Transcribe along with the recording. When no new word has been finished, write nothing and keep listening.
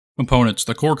Components,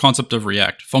 the core concept of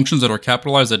React. Functions that are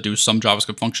capitalized that do some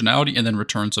JavaScript functionality and then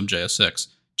return some JSX.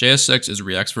 JSX is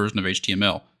React's version of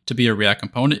HTML. To be a React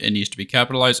component, it needs to be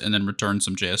capitalized and then return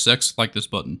some JSX, like this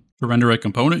button. To render a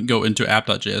component, go into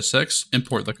app.jsx,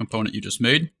 import the component you just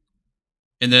made,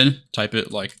 and then type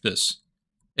it like this.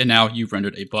 And now you've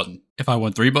rendered a button. If I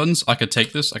want 3 buttons, I could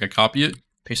take this, I could copy it,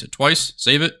 paste it twice,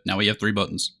 save it, now we have 3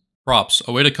 buttons. Props,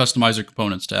 a way to customize your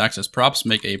components. To access props,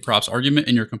 make a props argument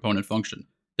in your component function.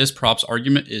 This props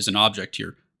argument is an object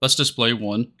here. Let's display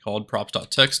one called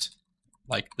props.text,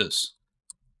 like this.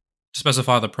 To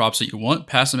specify the props that you want,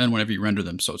 pass them in whenever you render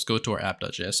them. So let's go to our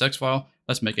app.jsx file.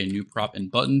 Let's make a new prop in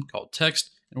button called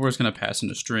text, and we're just going to pass in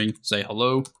a string, say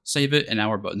hello, save it, and now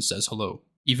our button says hello.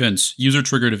 Events,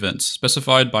 user-triggered events,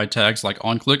 specified by tags like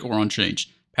onClick or onChange.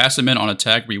 Pass them in on a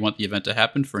tag where you want the event to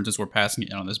happen. For instance, we're passing it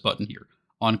in on this button here.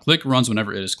 OnClick runs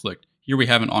whenever it is clicked. Here we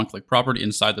have an onClick property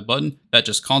inside the button that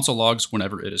just console logs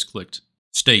whenever it is clicked.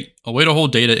 State, a way to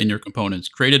hold data in your components,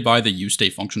 created by the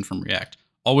useState function from React.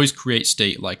 Always create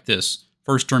state like this.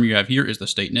 First term you have here is the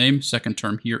state name, second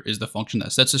term here is the function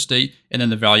that sets the state, and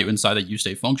then the value inside the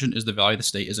useState function is the value the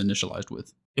state is initialized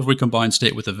with. If we combine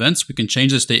state with events, we can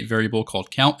change the state variable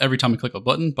called count every time we click a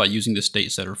button by using the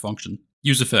state setter function.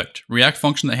 UseEffect, React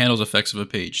function that handles effects of a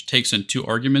page, takes in 2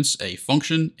 arguments, a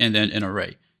function, and then an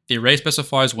array. The array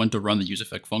specifies when to run the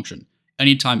useEffect function.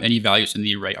 Anytime any values in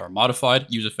the array are modified,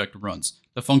 useEffect runs.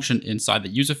 The function inside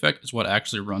the useEffect is what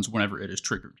actually runs whenever it is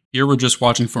triggered. Here we're just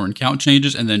watching for when count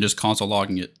changes and then just console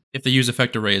logging it. If the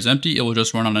useEffect array is empty, it will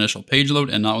just run on initial page load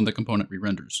and not when the component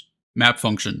re-renders. Map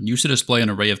function, used to display an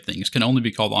array of things, can only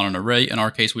be called on an array. In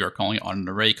our case, we are calling it on an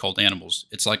array called animals.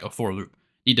 It's like a for loop.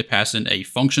 Need to pass in a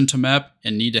function to map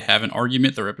and need to have an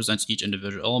argument that represents each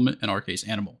individual element, in our case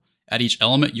animal. At each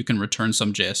element, you can return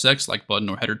some JSX like button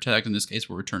or header tags. In this case,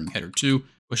 we're returning header2,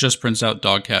 which just prints out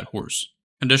dog, cat, horse.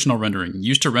 Conditional rendering,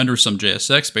 used to render some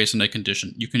JSX based on a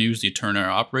condition. You can use the ternary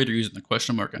operator using the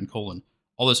question mark and colon.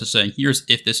 All this is saying here is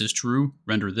if this is true,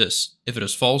 render this. If it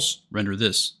is false, render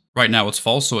this. Right now it's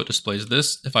false, so it displays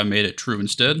this. If I made it true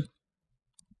instead,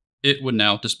 it would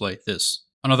now display this.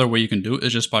 Another way you can do it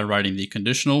is just by writing the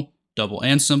conditional, double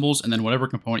and symbols, and then whatever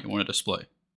component you want to display.